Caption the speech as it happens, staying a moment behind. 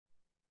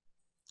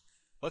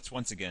Let's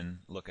once again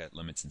look at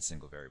limits in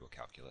single variable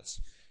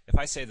calculus. If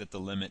I say that the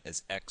limit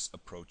as x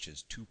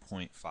approaches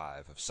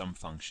 2.5 of some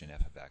function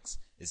f of x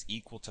is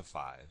equal to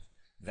 5,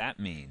 that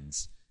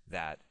means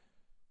that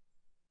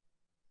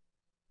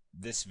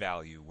this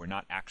value, we're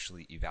not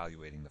actually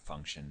evaluating the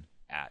function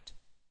at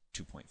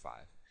 2.5.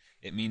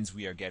 It means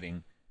we are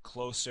getting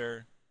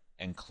closer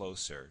and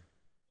closer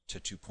to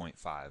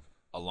 2.5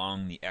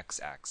 along the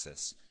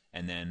x-axis,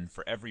 and then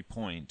for every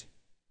point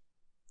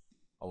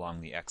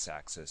along the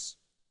x-axis,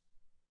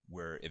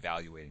 we're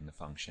evaluating the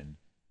function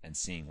and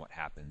seeing what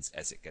happens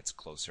as it gets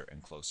closer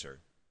and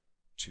closer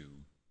to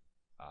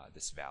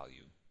this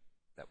value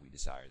that we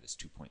desire, this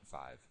 2.5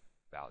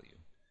 value.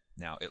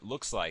 Now, it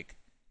looks like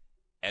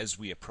as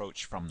we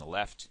approach from the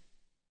left,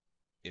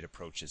 it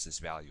approaches this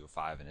value of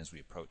 5, and as we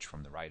approach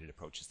from the right, it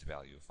approaches the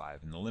value of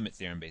 5. And the limit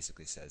theorem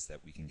basically says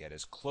that we can get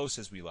as close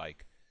as we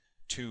like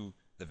to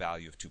the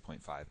value of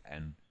 2.5,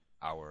 and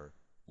our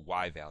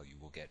y value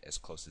will get as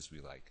close as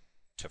we like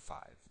to 5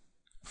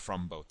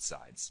 from both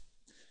sides.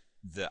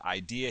 The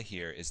idea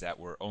here is that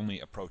we're only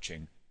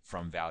approaching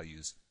from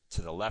values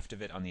to the left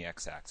of it on the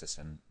x-axis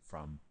and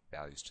from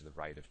values to the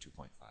right of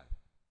 2.5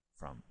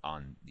 from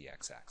on the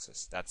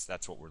x-axis.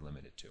 That's what we're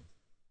limited to.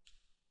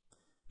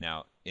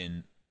 Now,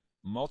 in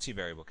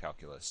multivariable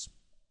calculus,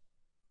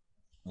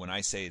 when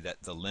I say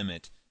that the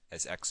limit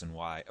as x and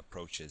y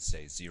approaches,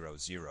 say, 0,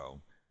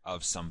 0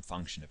 of some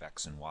function of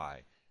x and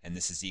y, and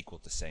this is equal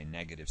to, say,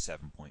 negative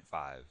 7.5,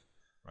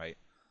 right?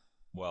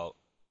 Well,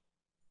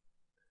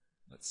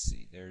 let's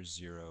see, there's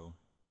 0,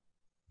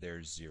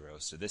 there's 0.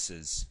 So this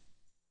is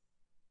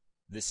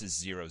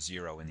 0,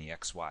 0 in the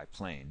xy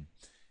plane,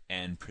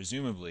 and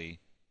presumably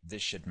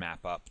this should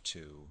map up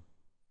to,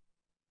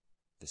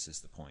 this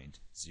is the point,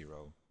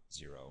 0,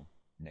 0,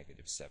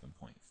 negative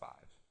 7.5,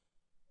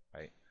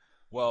 right?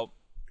 Well,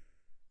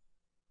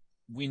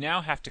 we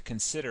now have to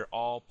consider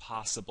all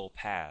possible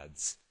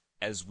paths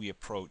as we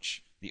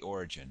approach the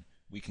origin.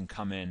 We can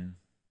come in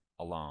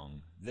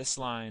along this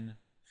line.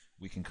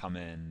 We can come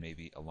in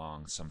maybe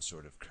along some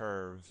sort of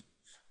curve.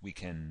 We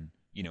can,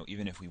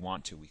 even if we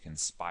want to, we can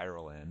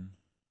spiral in.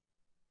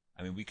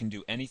 I mean, we can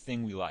do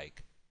anything we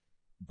like,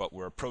 but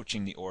we're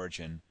approaching the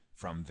origin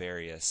from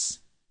various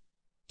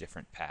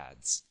different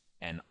paths.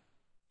 And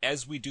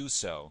as we do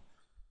so,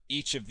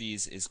 each of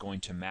these is going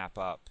to map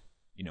up,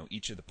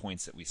 each of the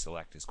points that we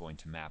select is going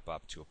to map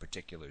up to a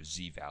particular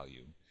z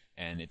value.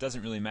 And it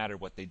doesn't really matter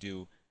what they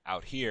do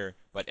out here,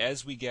 but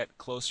as we get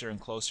closer and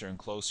closer and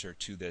closer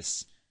to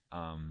this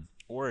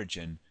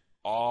origin,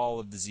 all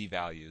of the z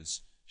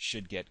values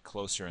should get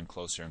closer and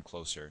closer and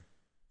closer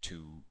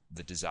to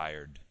the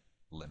desired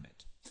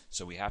limit.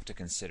 So we have to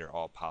consider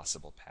all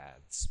possible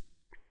paths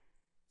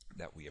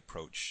that we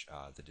approach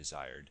the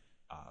desired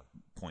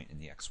point in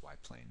the xy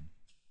plane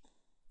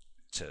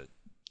to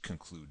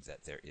conclude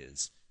that there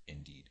is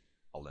indeed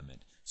a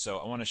limit. So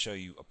I want to show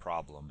you a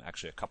problem,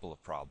 actually a couple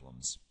of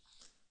problems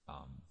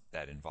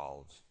that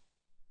involve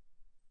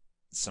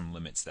some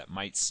limits that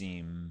might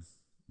seem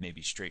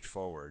maybe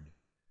straightforward,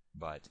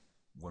 but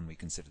when we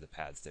consider the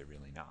paths, they're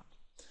really not.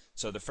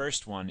 So the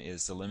first one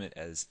is the limit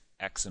as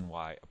x and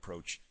y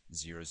approach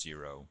 0,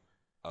 0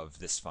 of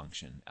this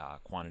function,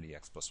 quantity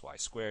x plus y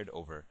squared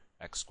over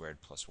x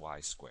squared plus y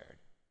squared.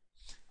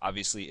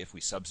 Obviously, if we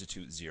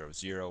substitute 0,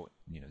 0,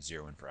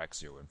 0 in for x,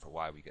 0 in for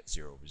y, we get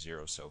 0 over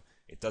 0, so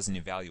it doesn't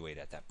evaluate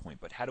at that point.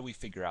 But how do we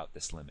figure out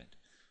this limit?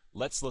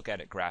 Let's look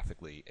at it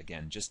graphically,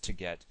 again, just to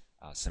get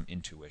some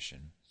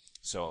intuition.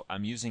 So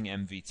I'm using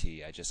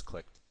MVT. I just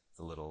clicked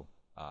the little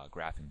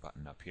graphing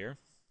button up here.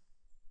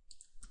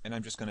 And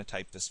I'm just going to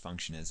type this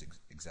function as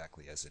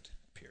exactly as it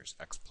appears.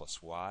 X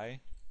plus y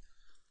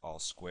all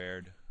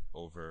squared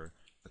over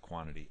the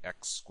quantity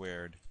x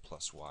squared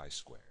plus y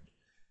squared.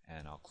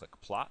 And I'll click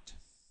plot.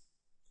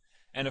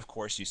 And of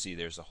course you see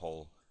there's a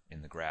hole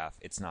in the graph.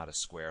 It's not a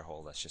square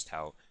hole. That's just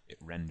how it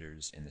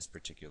renders in this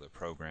particular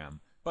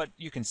program. But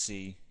you can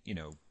see,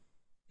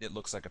 it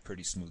looks like a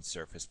pretty smooth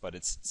surface, but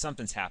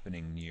something's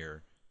happening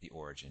near the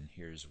origin.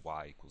 Here's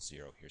y equals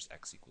 0, here's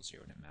x equals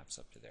 0, and it maps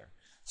up to there.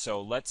 So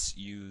let's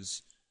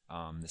use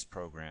this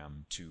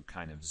program to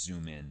kind of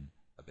zoom in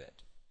a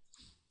bit.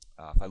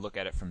 If I look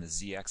at it from the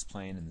zx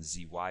plane and the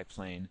zy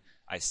plane,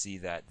 I see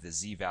that the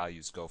z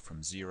values go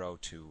from 0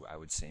 to, I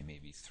would say,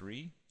 maybe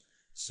 3.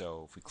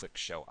 So if we click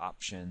Show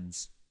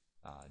Options,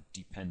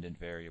 Dependent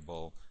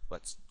Variable,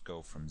 let's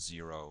go from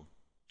 0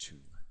 to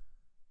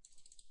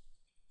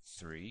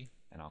 3,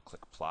 and I'll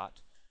click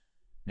Plot.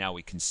 Now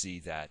we can see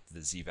that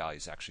the z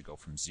values actually go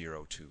from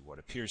 0 to what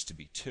appears to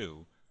be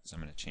 2, so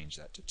I'm going to change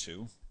that to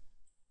 2.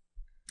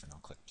 And I'll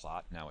click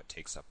Plot. Now it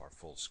takes up our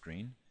full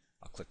screen.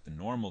 I'll click the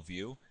normal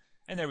view,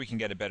 and there we can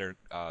get a better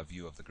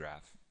view of the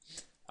graph.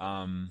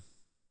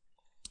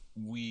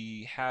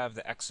 We have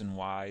the x and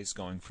y's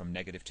going from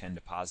negative 10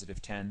 to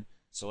positive 10,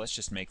 so let's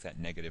just make that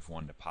negative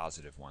 1 to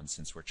positive 1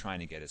 since we're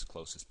trying to get as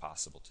close as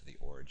possible to the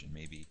origin.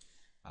 Maybe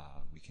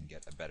we can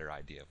get a better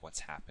idea of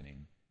what's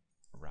happening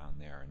around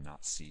there and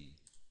not see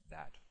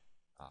that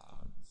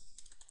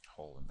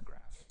hole in the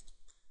graph.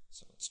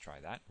 So let's try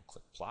that. We'll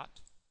click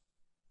Plot.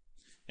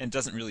 And it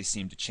doesn't really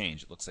seem to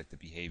change. It looks like the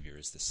behavior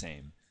is the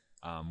same.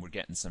 We're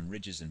getting some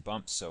ridges and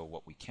bumps, so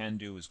what we can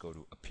do is go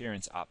to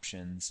Appearance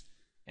Options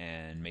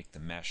and make the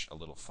mesh a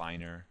little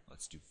finer.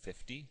 Let's do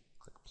 50.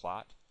 Click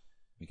Plot.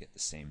 We get the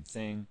same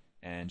thing.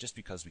 And just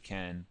because we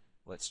can,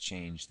 let's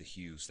change the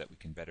hue so that we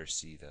can better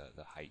see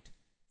the height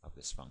of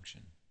this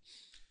function.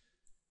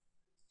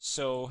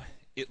 So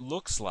it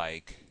looks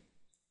like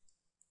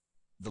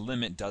the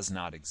limit does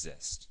not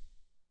exist,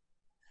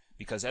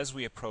 because as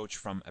we approach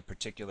from a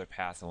particular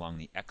path along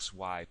the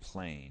xy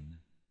plane,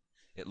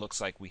 it looks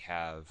like we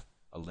have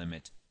a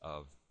limit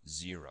of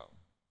 0.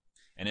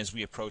 And as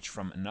we approach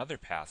from another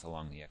path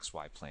along the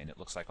xy plane, it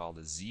looks like all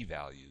the z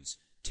values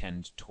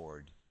tend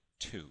toward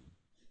 2.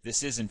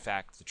 This is in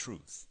fact the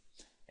truth,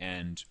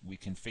 and we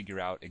can figure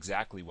out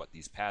exactly what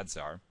these paths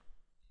are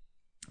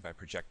by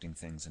projecting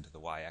things into the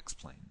yx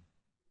plane.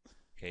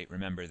 Okay,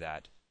 remember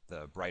that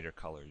the brighter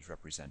colors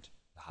represent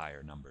the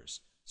higher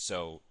numbers.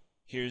 So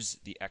here's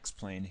the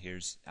x-plane,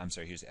 here's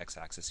the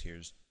x-axis,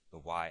 here's the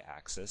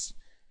y-axis,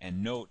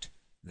 and note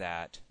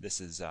that this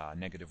is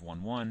negative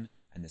 1, 1,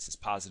 and this is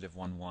positive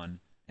 1, 1,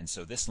 and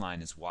so this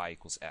line is y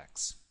equals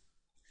x.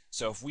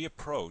 So if we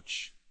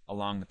approach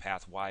along the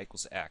path y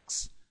equals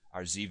x,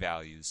 our z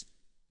values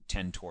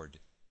tend toward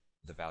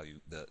the value,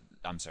 the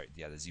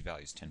z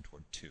values tend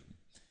toward 2.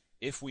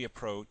 If we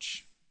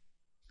approach,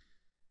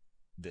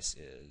 this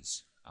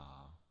is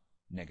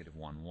negative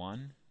 1,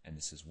 1, and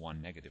this is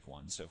 1, negative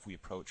 1. So if we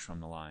approach from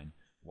the line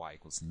y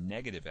equals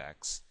negative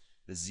x,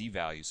 the z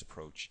values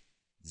approach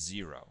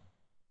 0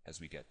 as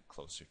we get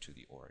closer to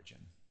the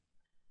origin.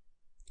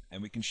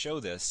 And we can show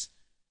this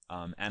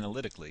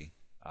analytically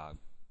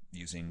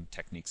using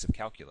techniques of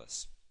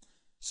calculus.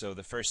 So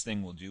the first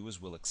thing we'll do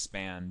is we'll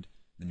expand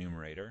the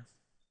numerator,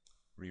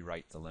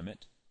 rewrite the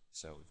limit.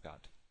 So we've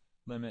got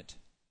limit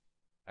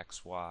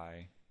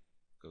xy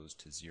goes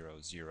to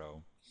 0,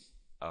 0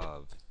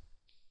 of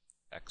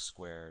x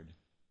squared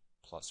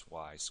plus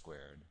y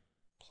squared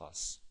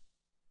plus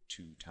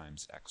 2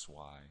 times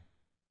xy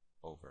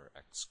over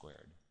x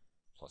squared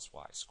plus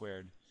y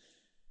squared.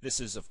 This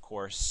is, of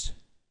course,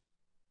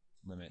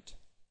 limit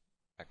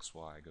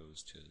xy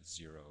goes to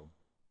 0,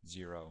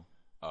 0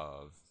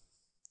 of,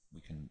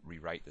 we can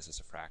rewrite this as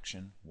a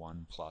fraction,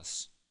 1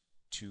 plus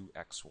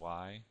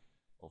 2xy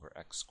over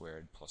x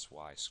squared plus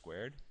y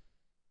squared.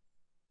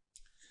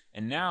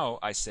 And now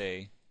I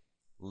say,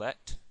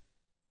 let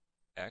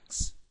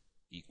x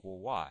equal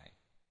y.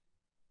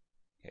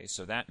 Okay,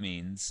 so that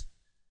means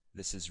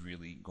this is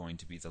really going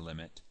to be the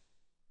limit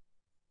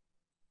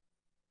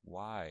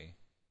y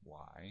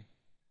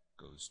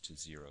goes to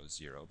 0,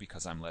 0,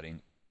 because I'm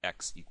letting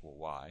x equal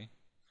y,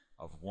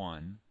 of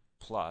 1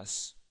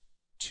 plus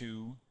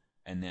 2,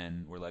 and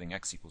then we're letting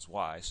x equals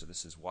y, so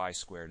this is y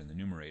squared in the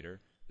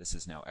numerator. This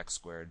is now x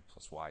squared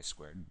plus y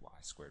squared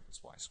plus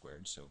y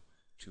squared, so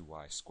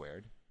 2y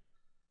squared.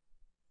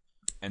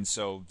 And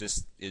so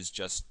this is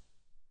just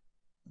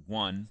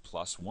 1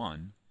 plus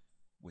 1,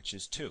 which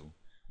is 2,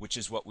 which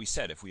is what we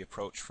said. If we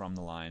approach from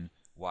the line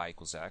y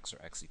equals x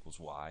or x equals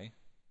y,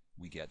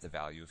 we get the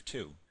value of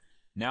 2.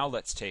 Now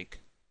let's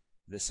take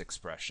this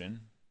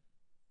expression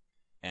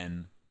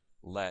and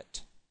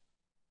let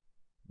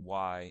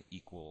y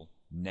equal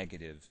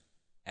negative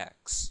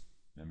x.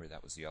 Remember,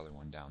 that was the other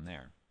one down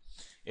there.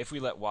 If we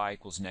let y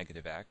equals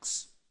negative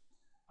x,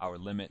 our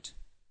limit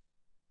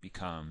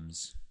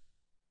becomes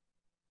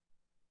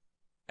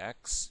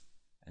x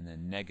and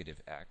then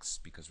negative x,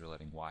 because we're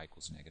letting y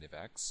equals negative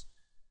x,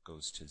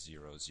 goes to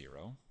 0,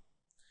 0,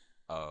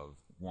 of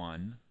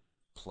 1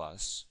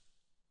 plus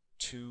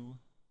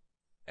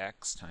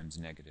 2x times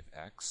negative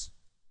x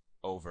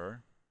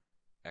over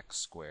x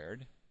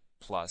squared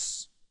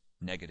plus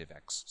negative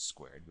x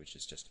squared, which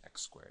is just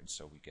x squared,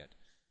 so we get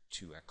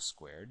 2x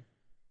squared.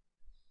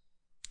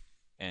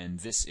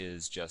 And this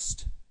is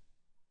just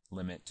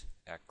limit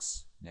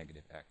x,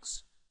 negative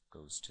x,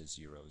 goes to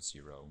 0,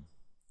 0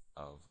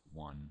 of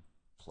 1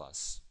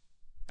 plus,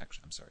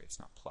 actually, I'm sorry, it's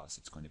not plus,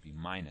 it's going to be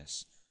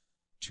minus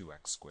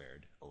 2x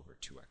squared over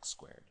 2x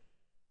squared.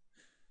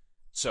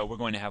 So we're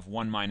going to have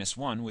 1 minus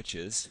 1, which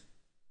is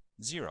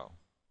 0.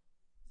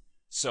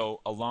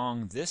 So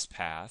along this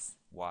path,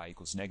 y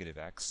equals negative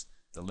x,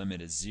 the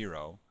limit is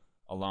 0.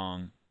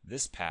 Along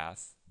this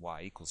path,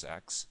 y equals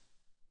x,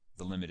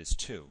 the limit is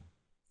 2.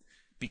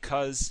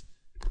 Because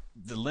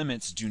the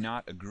limits do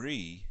not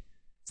agree,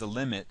 the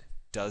limit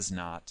does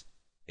not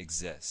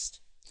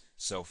exist.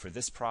 So for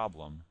this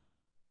problem,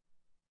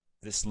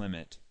 this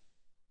limit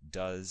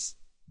does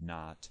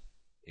not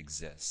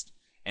exist.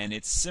 And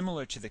it's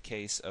similar to the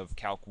case of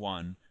Calc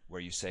 1,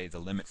 where you say the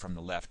limit from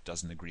the left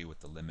doesn't agree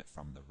with the limit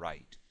from the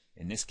right.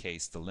 In this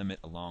case, the limit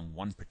along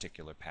one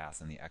particular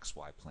path in the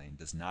xy plane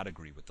does not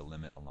agree with the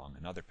limit along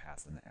another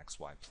path in the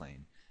xy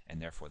plane,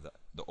 and therefore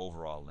the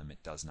overall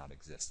limit does not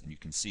exist. And you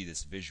can see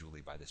this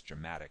visually by this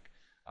dramatic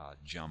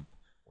jump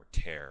or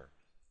tear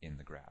in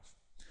the graph.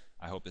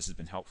 I hope this has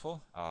been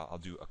helpful. I'll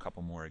do a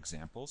couple more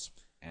examples,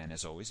 and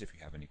as always, if you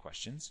have any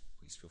questions,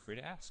 please feel free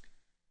to ask.